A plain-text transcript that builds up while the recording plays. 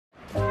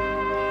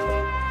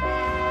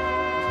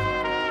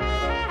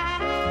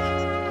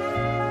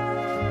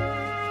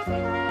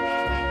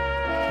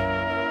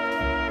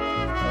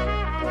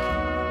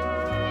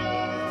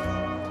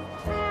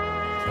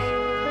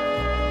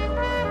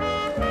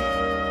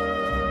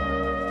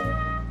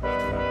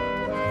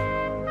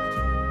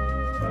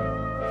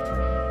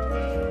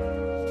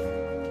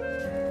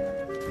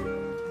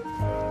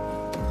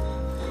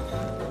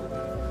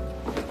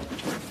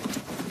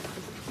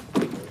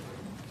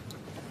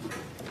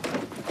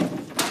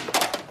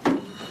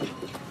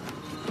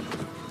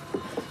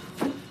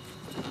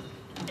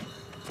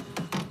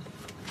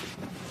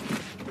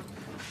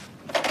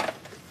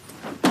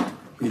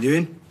you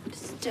doing?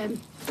 Just,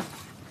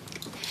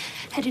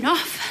 heading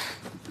off.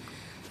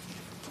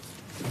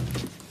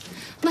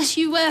 Unless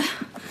you,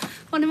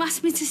 want to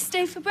ask me to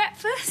stay for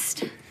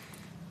breakfast.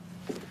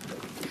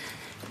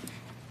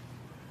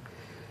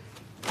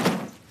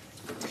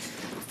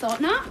 Thought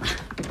not.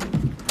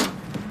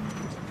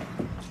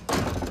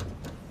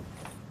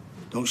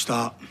 Don't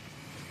start.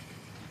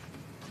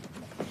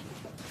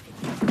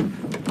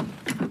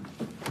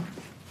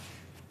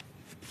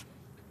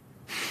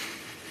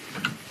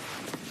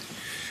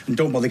 And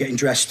don't bother getting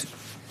dressed.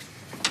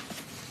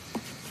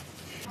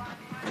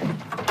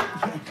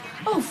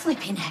 Oh,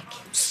 flipping heck.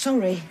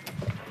 Sorry.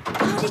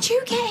 How did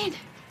you get in?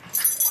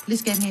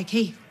 Liz gave me a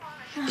key.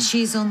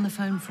 She's on the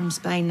phone from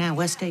Spain now.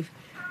 Where's Steve?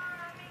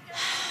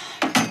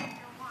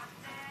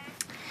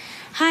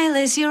 Hi,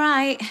 Liz, you all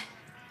right?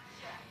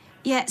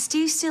 Yeah,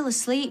 Steve's still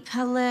asleep.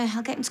 I'll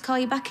get him to call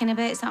you back in a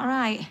bit. Is that all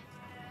right?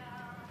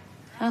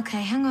 OK,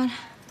 hang on.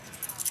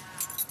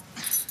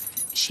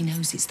 She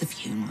knows it's the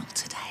funeral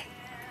today.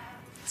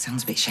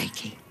 Sounds a bit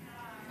shaky.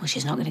 Well,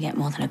 she's not going to get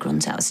more than a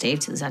grunt out of Steve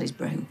till he's had his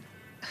brew.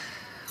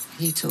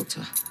 You talk to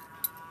her.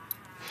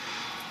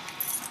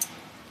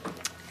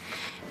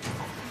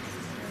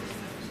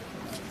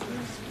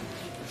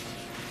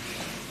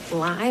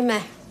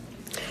 Blimey.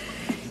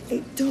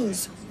 It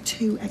does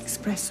 2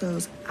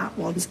 espressos at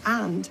once,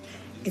 and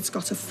it's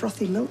got a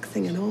frothy milk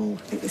thing and all. I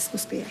think this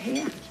must be it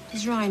here.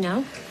 Is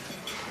Rhino?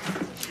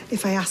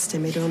 If I asked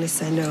him, he'd only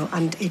say no,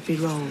 and he'd be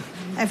wrong.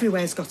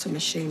 Everywhere's got a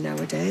machine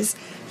nowadays.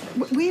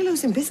 We're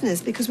losing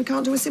business because we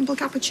can't do a simple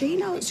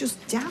cappuccino. It's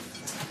just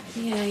daft.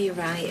 Yeah, you're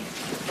right.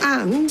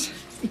 And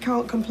you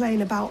can't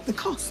complain about the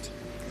cost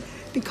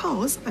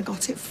because I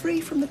got it free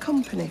from the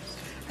company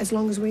as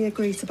long as we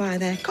agree to buy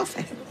their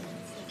coffee.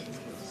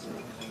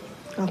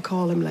 I'll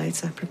call him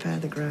later, prepare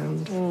the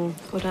ground.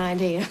 Good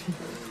idea.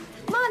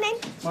 Morning.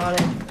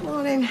 Morning.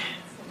 Morning.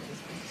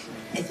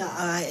 Is that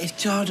all right if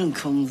Jordan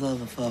comes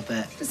over for a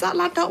bit? Does that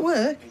lad not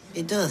work?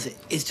 It does.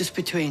 It's just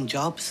between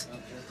jobs.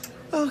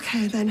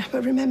 OK, then.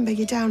 But remember,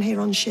 you're down here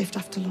on shift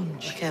after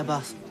lunch. OK,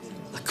 boss.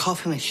 A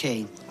coffee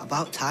machine.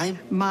 About time.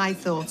 My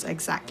thoughts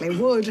exactly.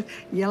 Would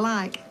you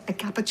like a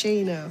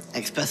cappuccino?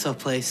 Espresso,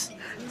 please.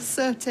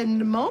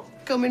 Certainement.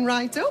 Coming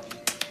right up.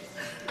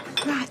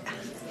 Right.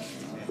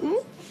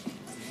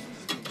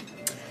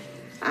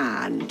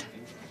 And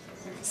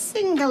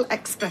single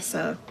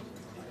espresso.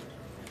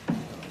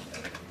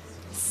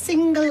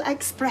 Single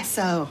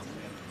espresso.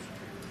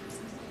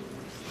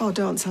 Oh,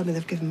 don't tell me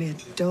they've given me a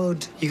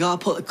dud. You gotta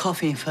put the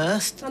coffee in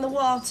first. And the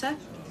water?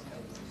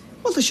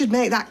 Well, they should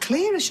make that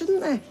clearer,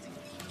 shouldn't they?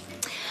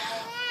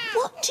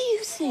 What do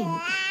you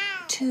think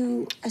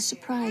to a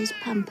surprise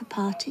pamper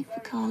party for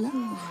Carla?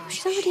 Oh,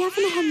 she's already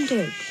having a hen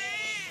do.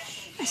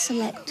 A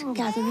select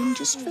gathering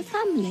just for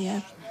family,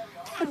 a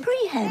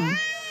pre-hen.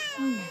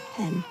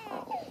 Hen.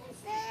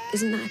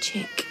 Isn't that a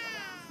chick?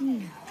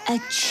 A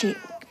chick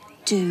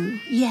do,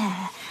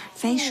 yeah.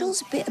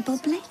 Facials, a bit of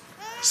bubbly.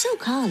 So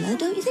Carla,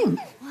 don't you think?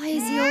 Why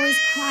is he always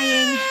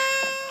crying?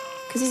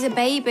 Because he's a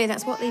baby,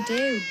 that's what they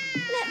do.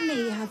 Let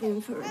me have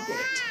him for a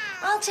bit.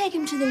 I'll take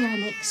him to the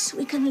annex.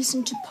 We can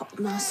listen to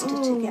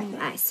Popmaster together.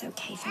 That's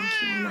OK, thank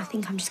you, Mum. I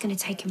think I'm just going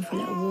to take him for a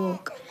little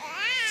walk.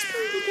 It's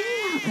pretty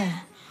gay out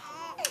there.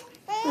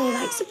 Oh, he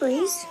likes the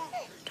breeze.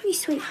 Don't you,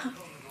 sweetheart?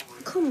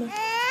 Come on.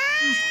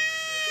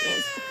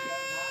 Yes.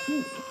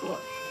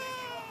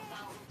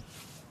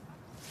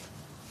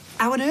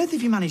 How on earth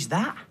have you managed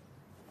that?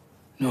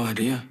 No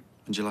idea.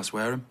 When'd you last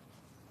wear him?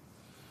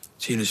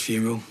 Tina's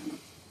funeral.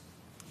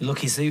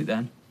 Lucky suit,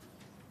 then.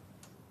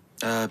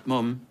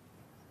 Mum,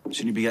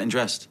 shouldn't you be getting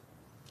dressed?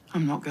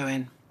 I'm not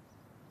going.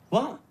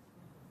 What?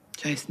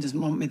 Jason doesn't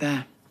want me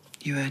there.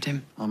 You heard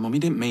him. Oh, Mum, you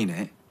didn't mean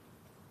it.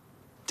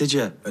 Did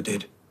you? I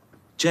did.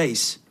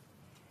 Jace?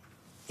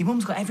 Your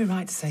mum's got every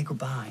right to say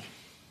goodbye.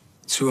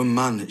 To a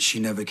man that she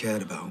never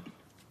cared about.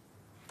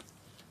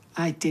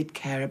 I did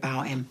care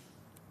about him.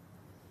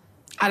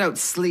 I don't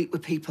sleep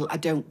with people I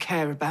don't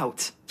care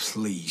about.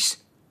 Please.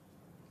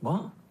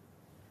 What?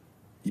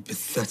 You're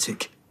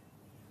pathetic.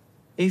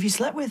 Who have you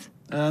slept with?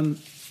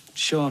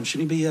 Sean,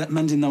 shouldn't you be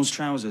mending those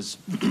trousers?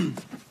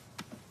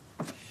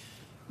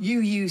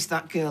 You use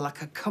that girl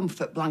like a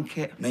comfort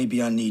blanket.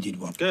 Maybe I needed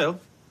one. Girl?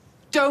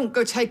 Don't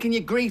go taking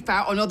your grief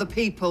out on other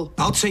people.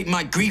 I'll take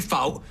my grief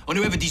out on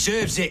whoever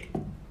deserves it.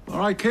 All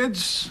right,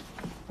 kids.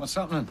 What's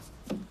happening?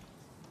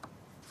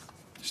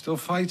 Still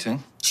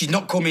fighting? She's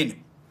not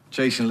coming.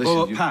 Jason, listen.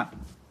 Oh, Pat.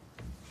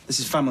 This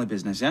is family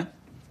business, yeah?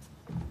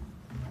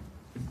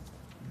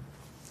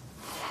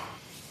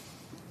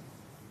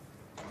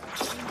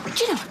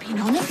 Do you know, I've been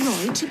on at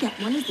Lloyd to get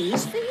one of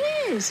these for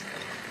years.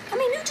 I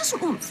mean, who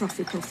doesn't want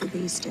frothy coffee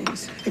these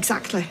days?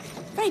 Exactly.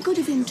 Very good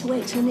of him to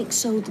wait till Nick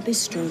sold the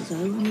bistro, though.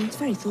 I mean, it's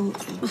very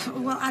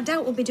thoughtful. Well, I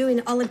doubt we'll be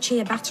doing olive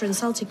chia batter and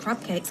salted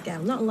crab cakes,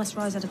 girl. Not unless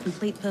Roy's had a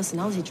complete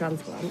personality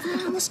transplant.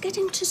 I must get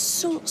him to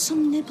sort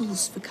some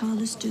nibbles for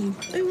Carla's do.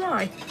 Who,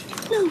 Roy?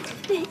 No,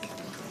 Nick.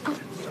 Oh,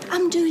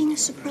 I'm doing a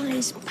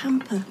surprise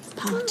pamper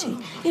party.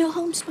 You know,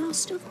 home spa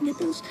stuff,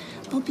 nibbles,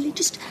 bubbly,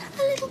 just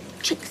a little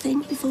chick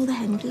thing before the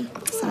hen do.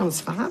 Sounds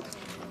fab.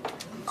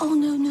 Oh,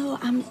 no,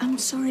 I'm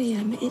sorry.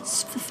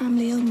 It's for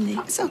family only.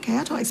 It's okay,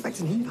 I don't expect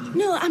an invite.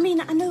 No, I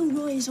mean, I know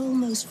Roy's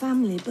almost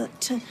family,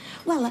 but,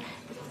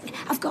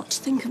 I've got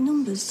to think of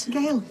numbers.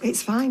 Gail,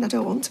 it's fine, I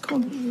don't want to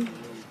come.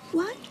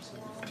 Why?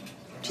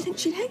 Do you think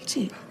she'd hate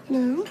it?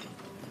 No.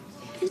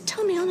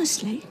 Tell me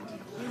honestly.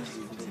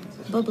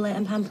 Bubbly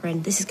and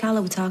pampering. This is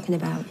Carla we're talking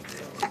about.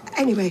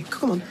 Anyway,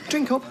 come on,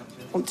 drink up.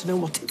 Want to know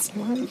what it's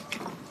like.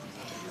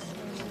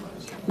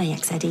 My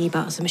ex said he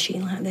bought us a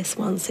machine like this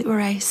once. It were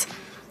ace.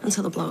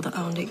 Until the bloke that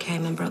owned it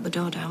came and broke the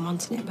door down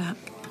wanting it back.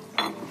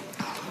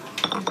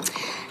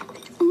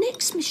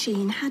 Nick's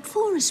machine had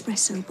 4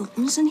 espresso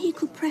buttons and he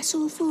could press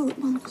all 4 at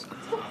once.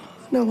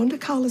 No wonder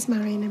Carla's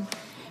marrying him.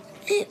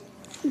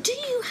 Do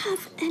you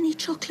have any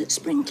chocolate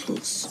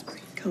sprinkles?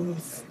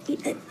 Sprinkles?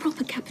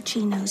 Proper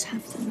cappuccinos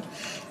have them.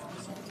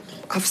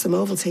 Have some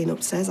Ovaltine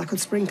upstairs, I could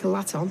sprinkle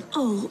that on.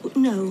 Oh,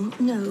 no.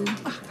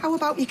 How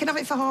about you can have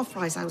it for half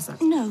price, how's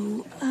that?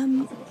 No,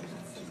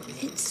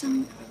 it's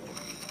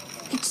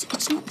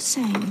not the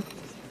same.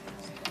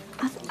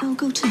 I'll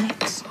go to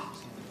Nick's.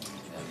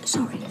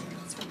 Sorry.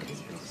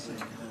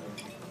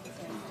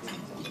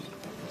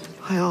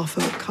 I half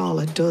hope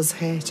Carla does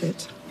hate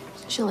it.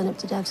 She'll end up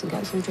to Deb's and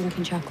get some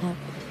drinking chocolate.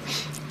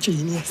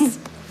 Genius.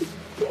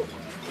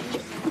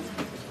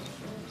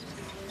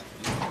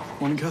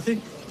 Morning,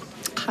 Kathy.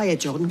 Hiya,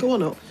 John, go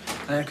on up.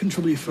 I couldn't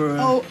trouble you for...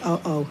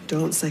 Oh,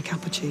 don't say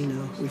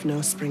cappuccino with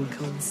no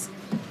sprinkles.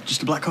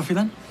 Just a black coffee,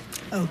 then?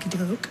 Okie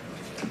doke.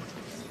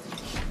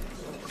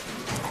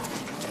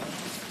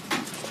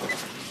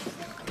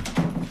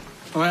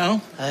 All right, Al?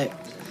 Hey,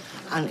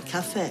 and a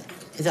cafe.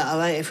 Is that all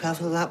right if we have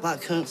that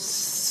back and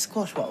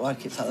squash what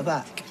like it's at the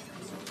back?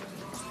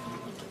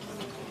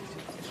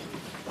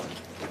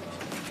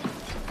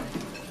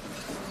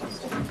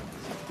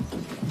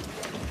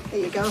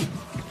 Here you go.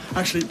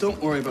 Actually, don't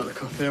worry about the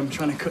coffee. I'm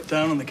trying to cut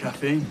down on the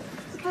caffeine.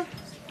 Okay.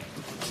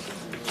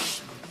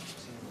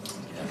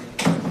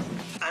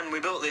 And we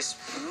built this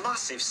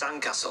massive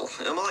sandcastle.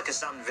 It was more like a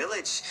sand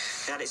village.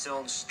 It had its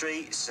own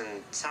streets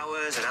and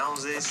towers and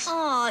houses.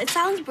 Oh, it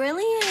sounds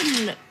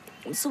brilliant.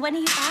 So when are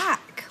you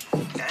back?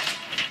 Yeah?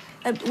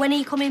 When are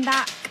you coming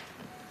back?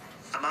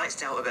 I might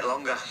stay out a bit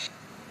longer.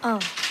 Oh.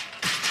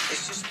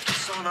 It's just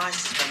so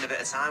nice to spend a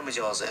bit of time with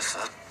Joseph.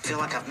 I feel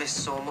like I've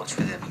missed so much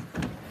with him.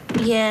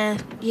 Yeah,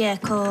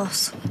 of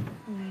course.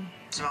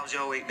 So how's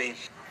your week been?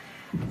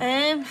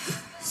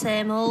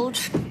 Same old.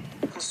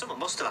 Well, something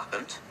must have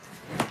happened.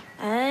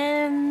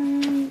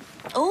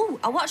 Oh,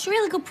 I watched a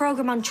really good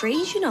programme on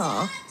trees, you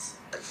know.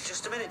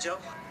 Just a minute, Joe.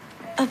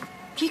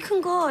 You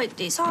can go,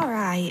 it's all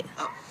right.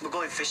 We're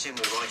going fishing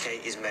with one of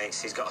Katie's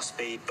mates. He's got a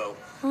speedboat.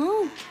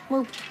 Oh,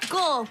 well,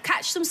 go,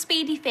 catch some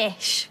speedy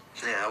fish.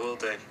 Yeah, I will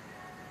do.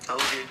 I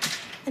love you.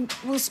 And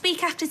we'll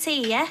speak after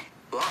tea, yeah?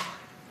 What?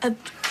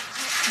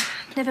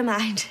 Never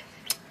mind.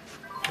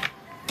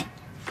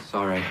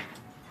 Sorry.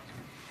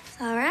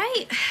 It's all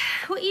right.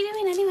 What are you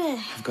doing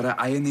anyway? I've got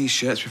to iron these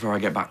shirts before I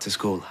get back to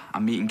school.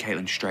 I'm meeting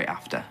Caitlin straight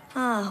after.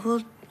 Oh,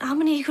 well, how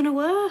many are you going to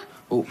wear?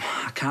 Oh,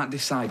 I can't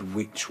decide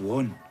which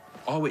one.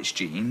 Or which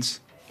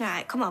jeans.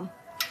 Right, come on.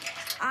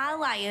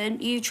 I'll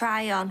iron, you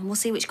try on. We'll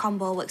see which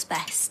combo works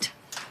best.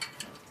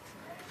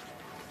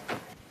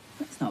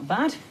 That's not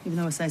bad, even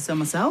though I say so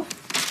myself.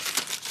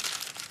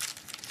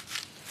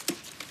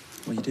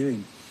 What are you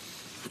doing?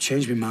 I've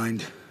changed my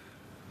mind.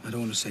 I don't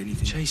want to say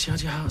anything. Chase, you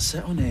had your heart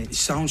set on it. It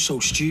sounds so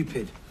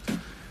stupid.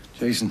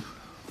 Jason,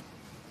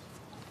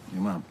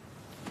 your mum,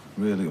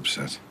 really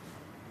upset.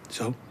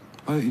 So?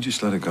 Why don't you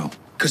just let her go?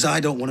 Because I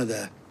don't want her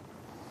there.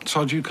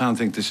 Todd, you can't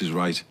think this is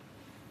right.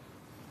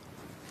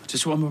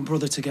 Just want my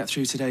brother to get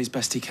through today as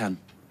best he can.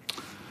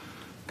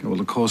 Okay, well,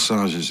 the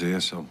corsage is here,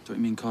 so Don't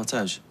you mean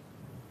cortege?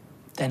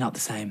 They're not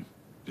the same.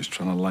 just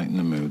trying to lighten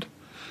the mood.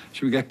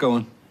 Should we get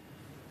going?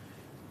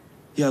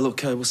 Yeah,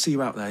 look, we'll see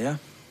you out there, yeah?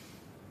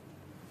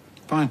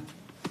 Fine.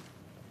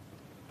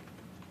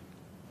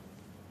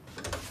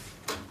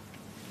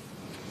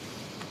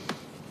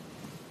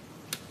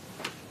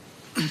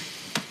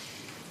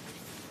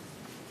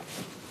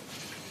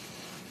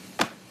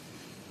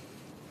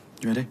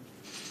 You ready?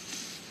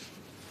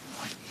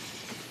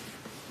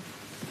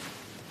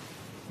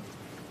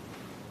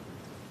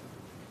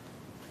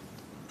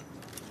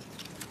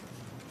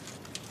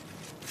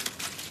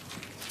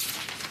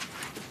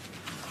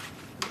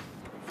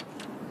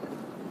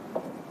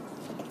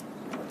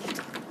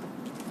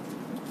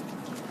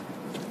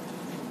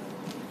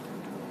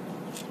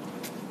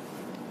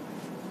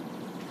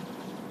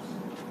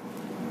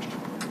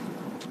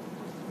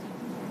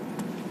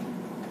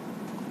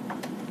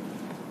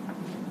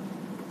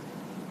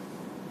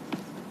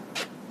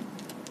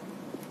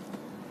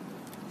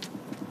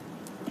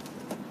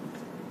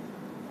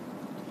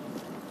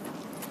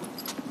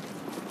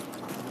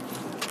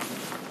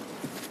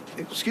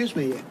 Excuse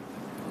me,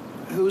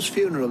 whose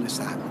funeral is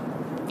that?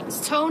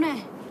 It's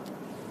Tony.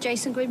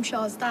 Jason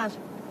Grimshaw's dad.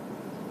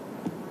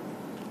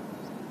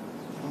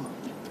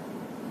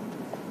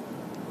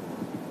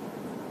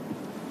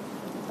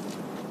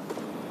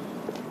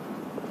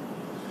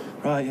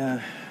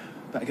 Right,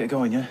 better get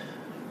going, yeah?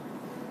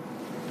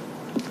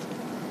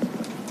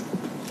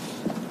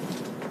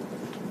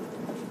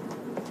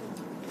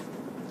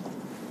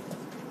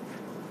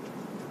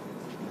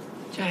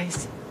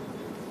 Jace,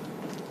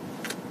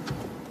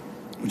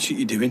 What shit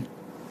you doing?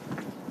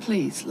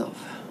 please, love.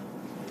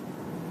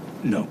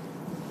 No.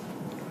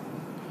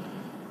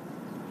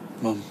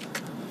 Mum,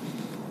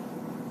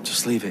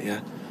 just leave it, yeah?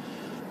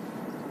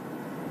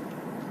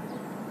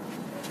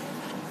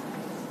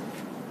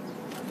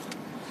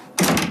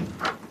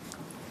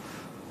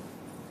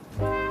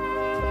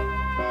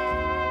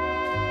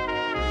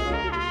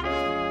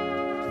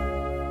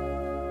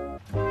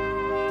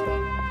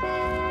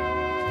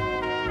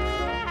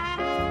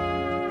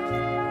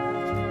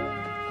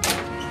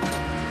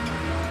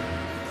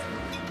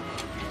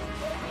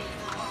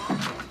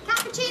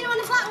 Cappuccino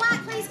and a flat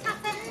white, please,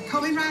 Cathy.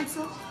 Coming right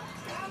up.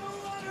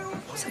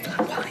 What's a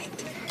flat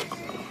white?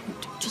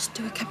 Just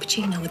do a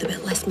cappuccino with a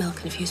bit less milk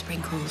and a few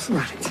sprinkles.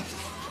 Right.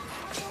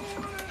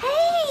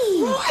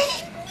 Hey! Roy!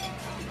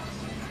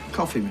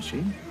 Coffee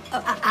machine?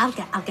 Oh, I'll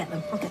get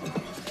them.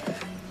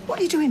 What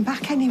are you doing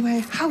back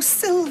anyway? How's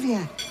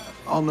Sylvia?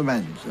 On the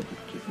mend.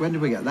 When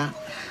did we get that?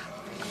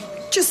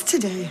 Just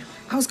today.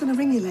 I was going to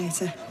ring you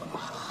later.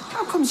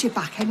 How comes you're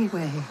back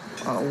anyway?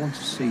 I want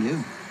to see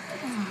you.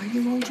 Oh,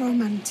 you old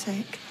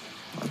romantic.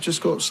 I'll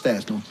just go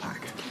upstairs and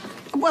unpack.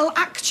 Well,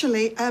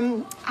 actually,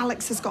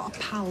 Alex has got a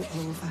pal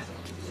over.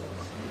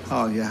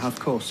 Oh, yeah, of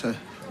course.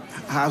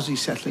 How's he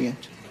settling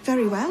it?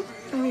 Very well,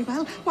 very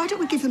well. Why don't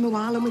we give them a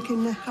while and we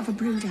can have a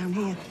brew down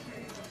here?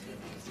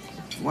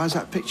 Why's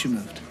that picture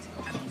moved?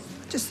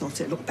 Just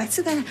thought it looked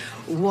better there.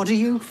 What do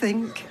you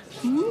think?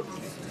 Hmm?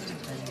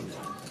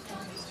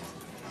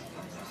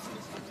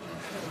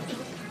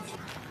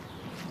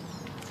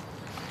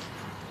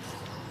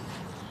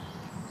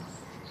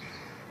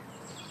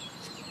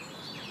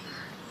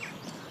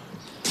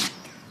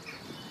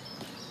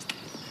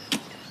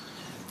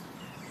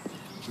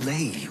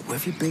 Lee, where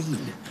have you been?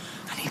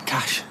 I need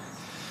cash.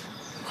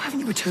 Why haven't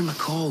you returned my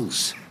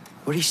calls?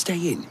 Where are you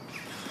staying?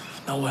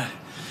 Nowhere.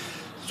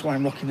 That's why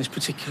I'm rocking this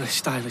particularly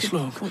stylish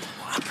look. What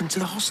happened to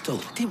the hostel?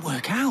 It didn't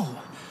work out.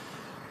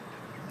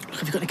 Look,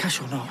 have you got any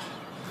cash or not?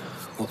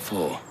 What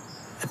for?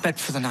 A bed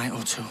for the night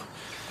or two.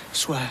 I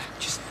swear.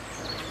 Just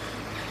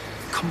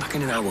come back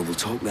in an hour, we'll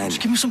talk then.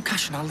 Just give me some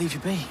cash and I'll leave you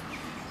be.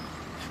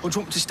 Or do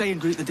you want me to stay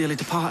and greet the dearly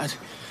departed?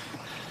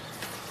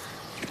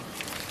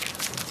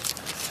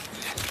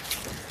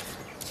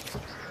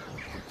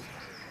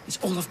 It's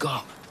all I've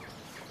got.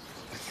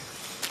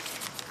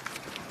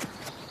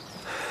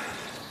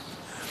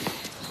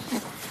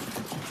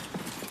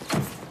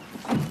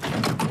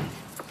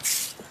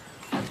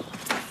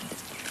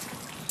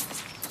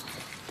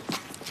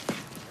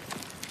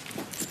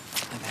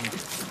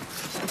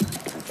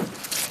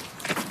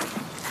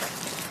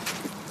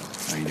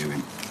 How you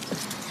doing?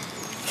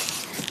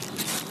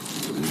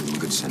 A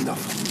good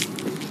send-off.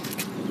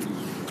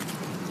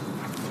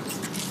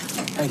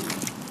 Hey.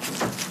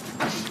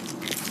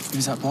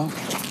 Who's that bloke?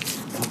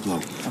 What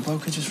bloke? That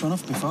bloke had just run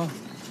off before.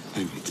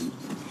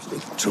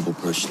 Trouble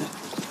personally.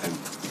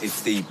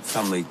 If the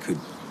family could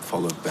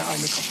follow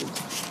behind the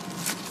couple.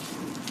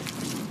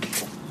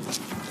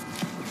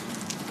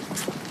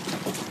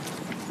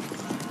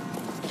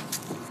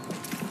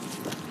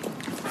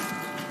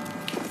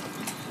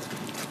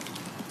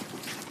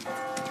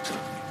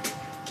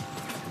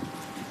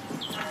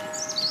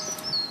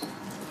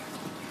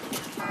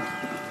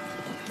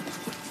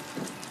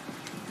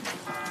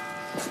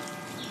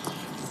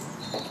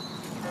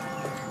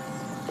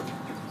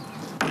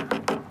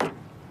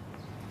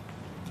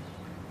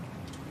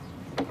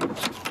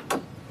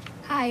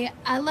 Hi,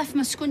 I left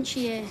my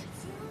scrunchie here.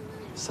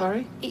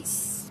 Sorry? It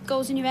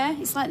goes in your hair.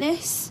 It's like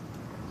this.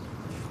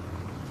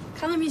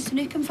 Callum used to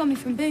nick them for me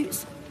from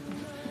Boots.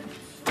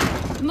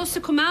 It must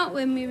have come out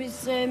when we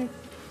was,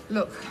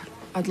 Look,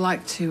 I'd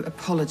like to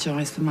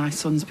apologise for my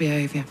son's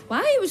behaviour.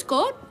 Why? It was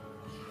good.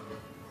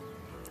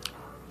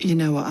 You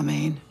know what I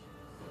mean.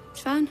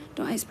 It's fine.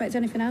 Don't expect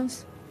anything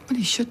else. Well,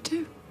 you should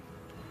do.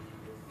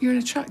 You're an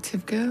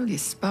attractive girl. You're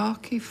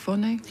sparky,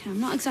 funny. I'm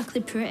not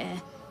exactly pretty.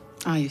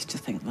 I used to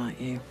think like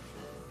you.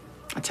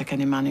 I'd take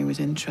any man who was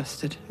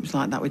interested. It was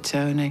like that with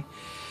Tony.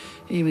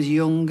 He was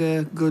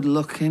younger,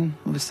 good-looking.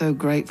 I was so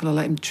grateful I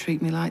let him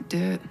treat me like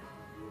dirt.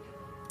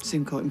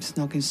 Soon caught him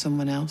snogging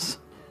someone else.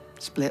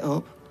 Split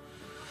up.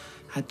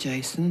 Had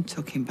Jason,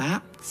 took him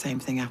back. Same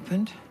thing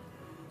happened.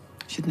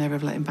 Should never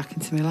have let him back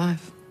into my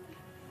life.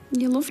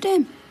 You loved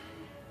him.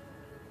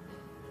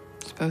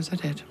 Suppose I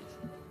did.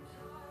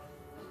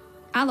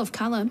 I love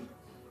Callum.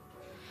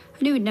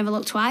 I knew he'd never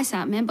look twice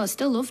at me, but I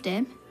still loved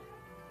him.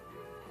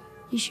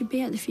 You should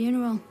be at the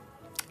funeral.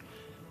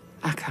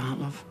 I can't,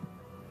 love.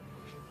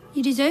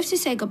 You deserve to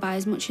say goodbye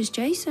as much as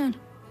Jason.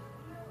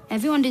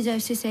 Everyone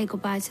deserves to say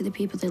goodbye to the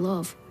people they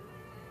love.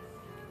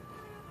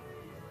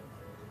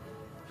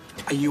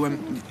 Are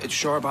you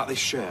sure about this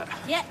shirt?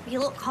 Yeah, you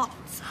look hot.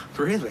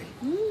 Really?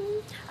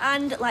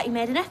 And like you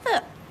made an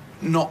effort.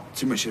 Not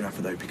too much of an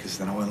effort though, because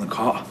then I won't look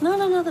hot.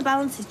 No, the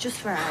balance is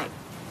just right.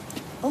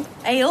 Oh,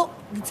 hey up,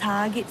 the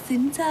target's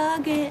in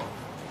target.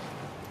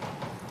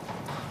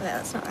 Wait,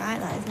 that's not right,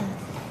 that, isn't it?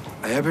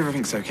 I hope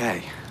everything's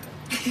okay.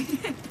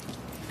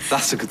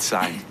 That's a good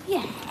sign.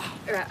 Yeah.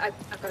 Right,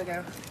 I've got to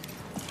go.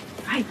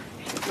 Right.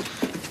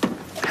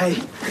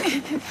 Hey.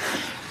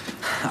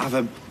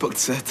 I've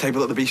booked a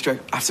table at the bistro.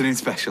 Afternoon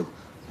special.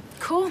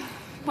 Cool.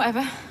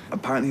 Whatever.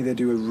 Apparently they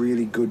do a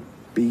really good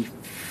beef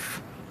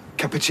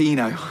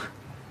cappuccino.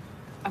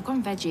 I've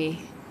gone veggie.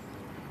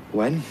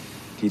 When?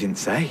 You didn't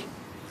say.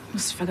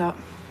 Must have forgot.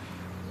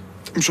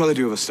 I'm sure they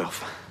do other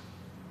stuff.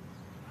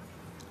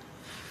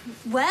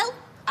 Well,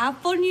 have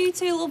fun, you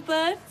two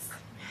lovebirds.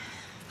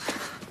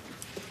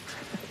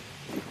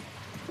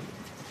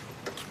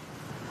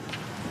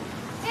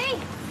 Hey!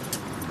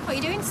 What are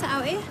you doing sat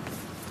out here?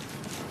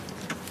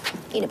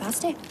 Eating a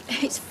pasty.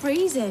 It's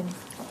freezing.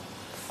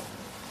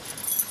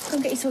 Go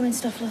and get your swimming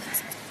stuff,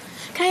 love.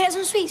 Can I get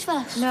some sweets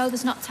first? No,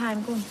 there's not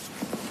time. Go on.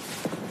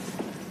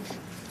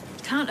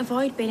 Can't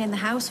avoid being in the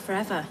house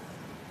forever.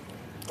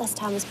 Less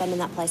time we spend in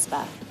that place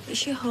about.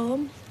 It's your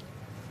home.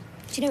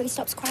 Do you know he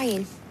stops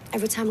crying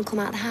every time we come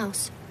out of the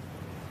house?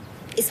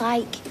 It's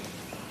like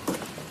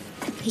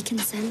he can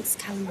sense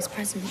Callum's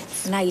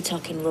presence. Now you're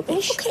talking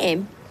rubbish. Look at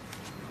him.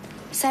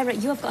 Sarah,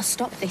 you have got to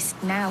stop this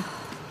now.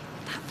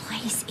 That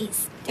place,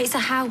 It's a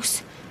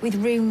house with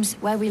rooms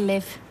where we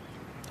live.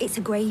 It's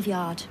a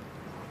graveyard.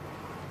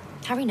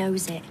 Harry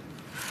knows it.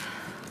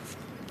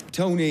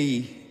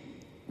 Tony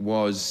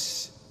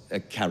was a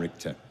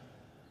character.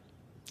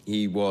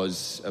 He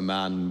was a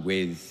man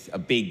with a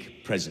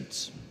big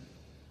presence,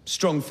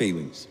 strong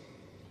feelings,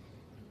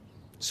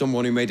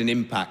 someone who made an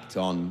impact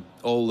on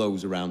all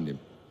those around him.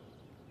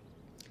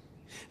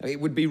 It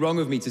would be wrong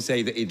of me to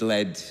say that he'd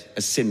led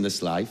a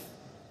sinless life.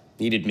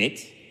 He'd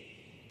admit,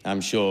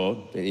 I'm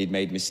sure, that he'd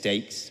made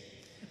mistakes.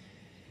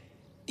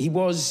 He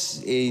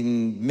was,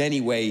 in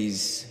many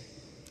ways,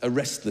 a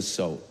restless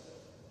soul,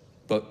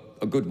 but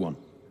a good one,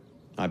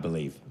 I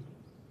believe.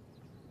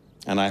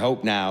 And I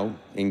hope now,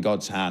 in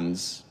God's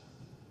hands,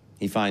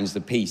 he finds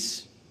the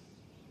peace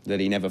that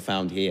he never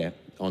found here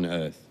on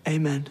earth.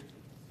 Amen.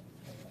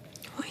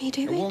 What are you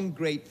doing? The one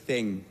great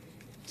thing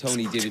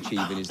Tony did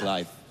achieve in his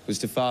life was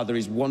to father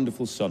his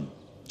wonderful son,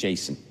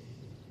 Jason,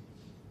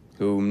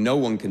 whom no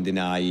one can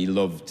deny he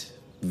loved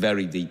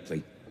very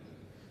deeply.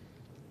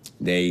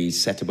 They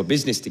set up a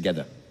business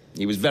together.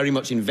 He was very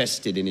much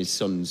invested in his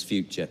son's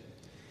future.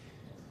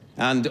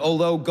 And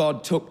although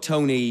God took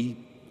Tony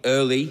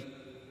early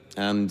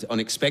and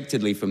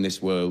unexpectedly from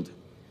this world,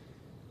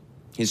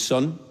 his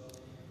son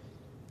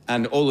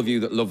and all of you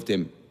that loved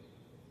him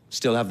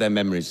still have their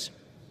memories,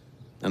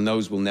 and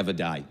those will never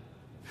die.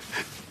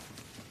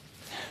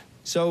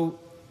 So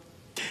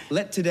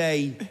let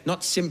today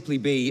not simply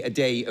be a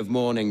day of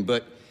mourning,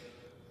 but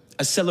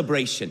a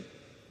celebration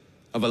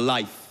of a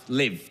life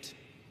lived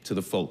to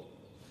the full.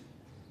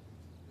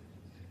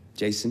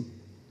 Jason,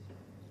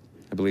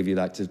 I believe you'd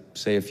like to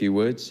say a few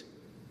words.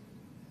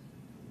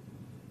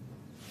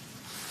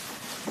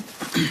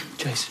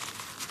 Jason.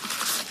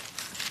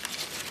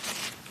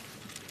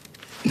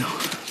 No.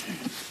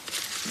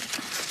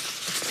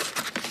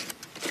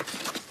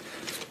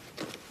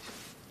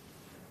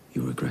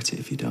 You'll regret it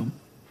if you don't.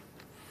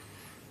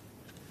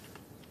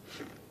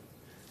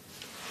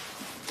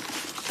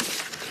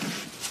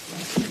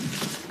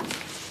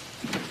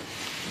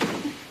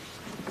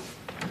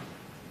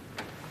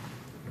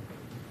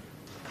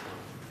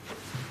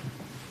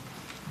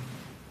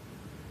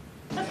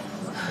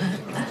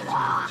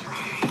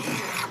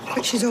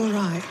 But she's all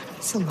right.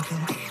 Still looking.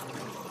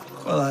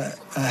 Well,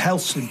 her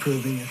health's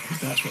improving, if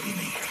that's what you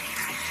mean.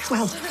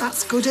 Well,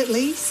 that's good at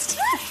least.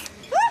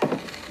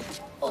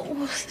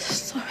 Oh,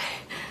 sorry.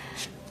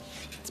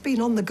 It's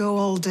been on the go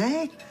all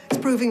day. It's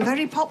proving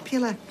very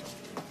popular.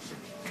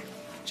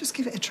 Just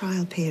give it a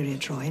trial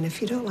period, Roy, and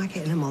if you don't like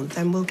it in a month,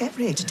 then we'll get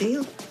rid.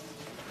 Deal?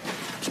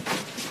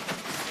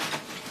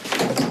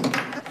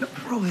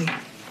 Roy,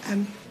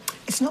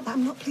 it's not that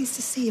I'm not pleased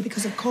to see you,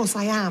 because of course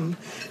I am,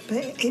 but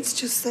it's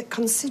just that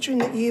considering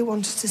that you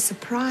wanted to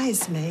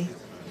surprise me,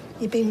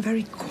 you've been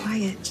very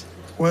quiet.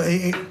 Well,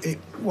 it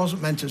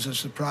wasn't meant as a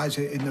surprise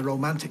in the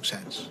romantic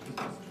sense.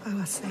 Oh,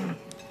 I see.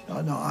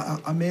 No,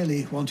 I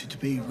merely wanted to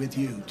be with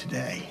you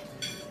today.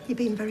 You've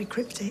been very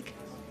cryptic.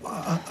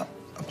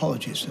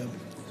 Apologies.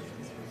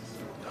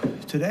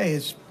 Today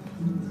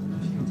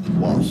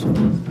was.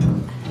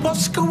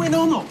 What's going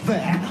on up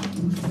there?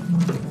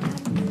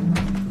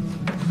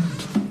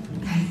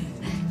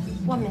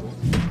 1 minute.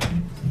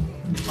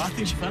 I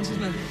think she fancies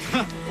me.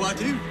 Well, I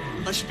do.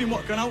 She's been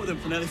going out with him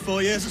for nearly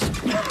 4 years.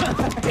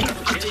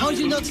 I told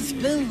you not to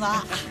spill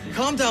that.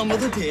 Calm down,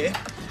 mother dear.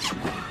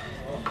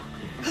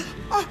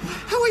 Oh,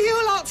 who are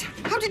you lot?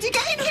 How did you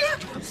get in here?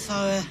 I'm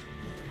sorry.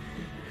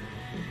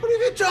 What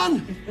have you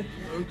done?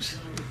 Oops.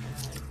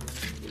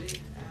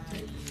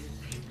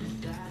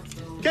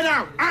 Get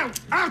out! Out!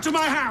 Out of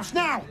my house,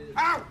 now!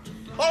 Out!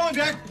 All of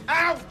you!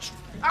 Out!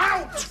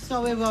 Out!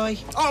 Sorry, Roy.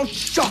 Oh,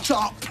 shut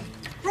up!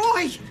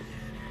 Roy!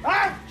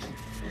 Out!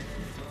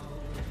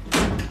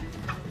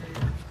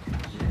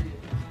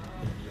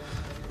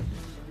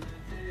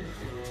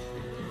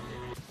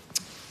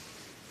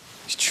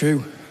 It's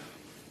true.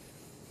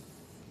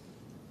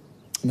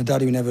 My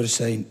daddy was never a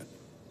saint.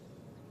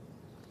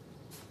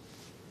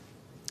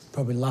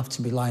 Probably laughed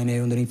to be lying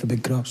here underneath a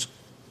big cross.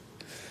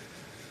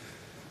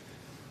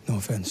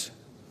 offence.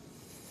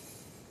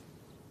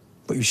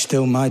 But he was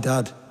still my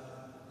dad.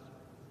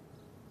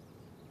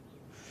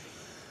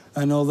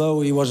 And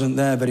although he wasn't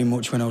there very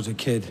much when I was a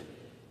kid,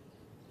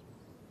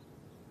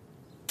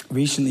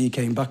 recently he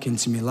came back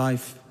into my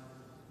life.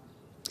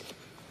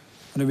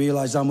 And I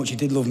realised how much he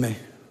did love me.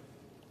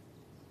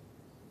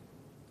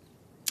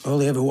 All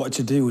he ever wanted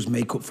to do was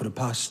make up for the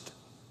past.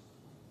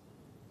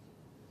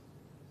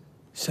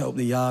 Set up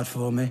the yard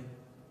for me.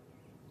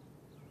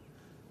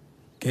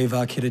 Gave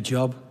our kid a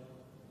job.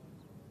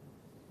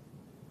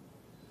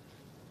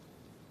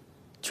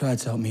 Tried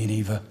to help me and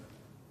Eva.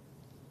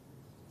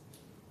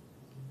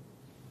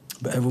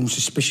 But everyone was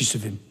suspicious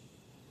of him.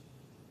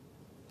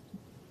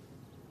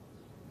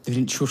 They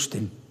didn't trust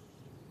him.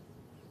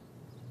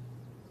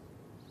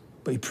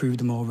 But he proved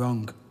them all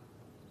wrong.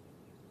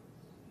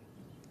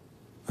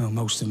 Well,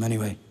 most of them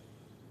anyway.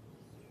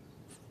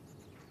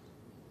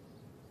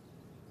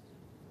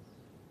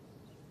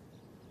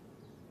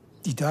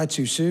 He died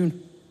too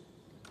soon.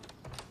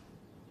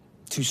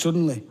 Too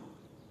suddenly.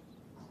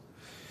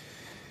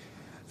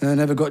 And I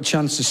never got a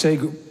chance to say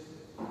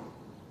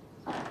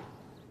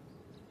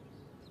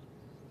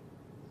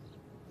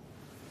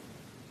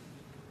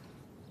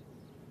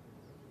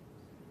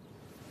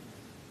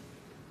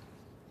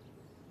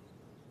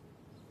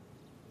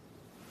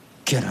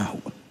Get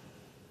out.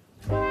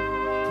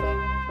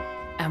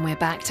 And we're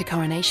back to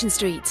Coronation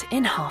Street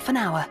in half an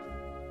hour.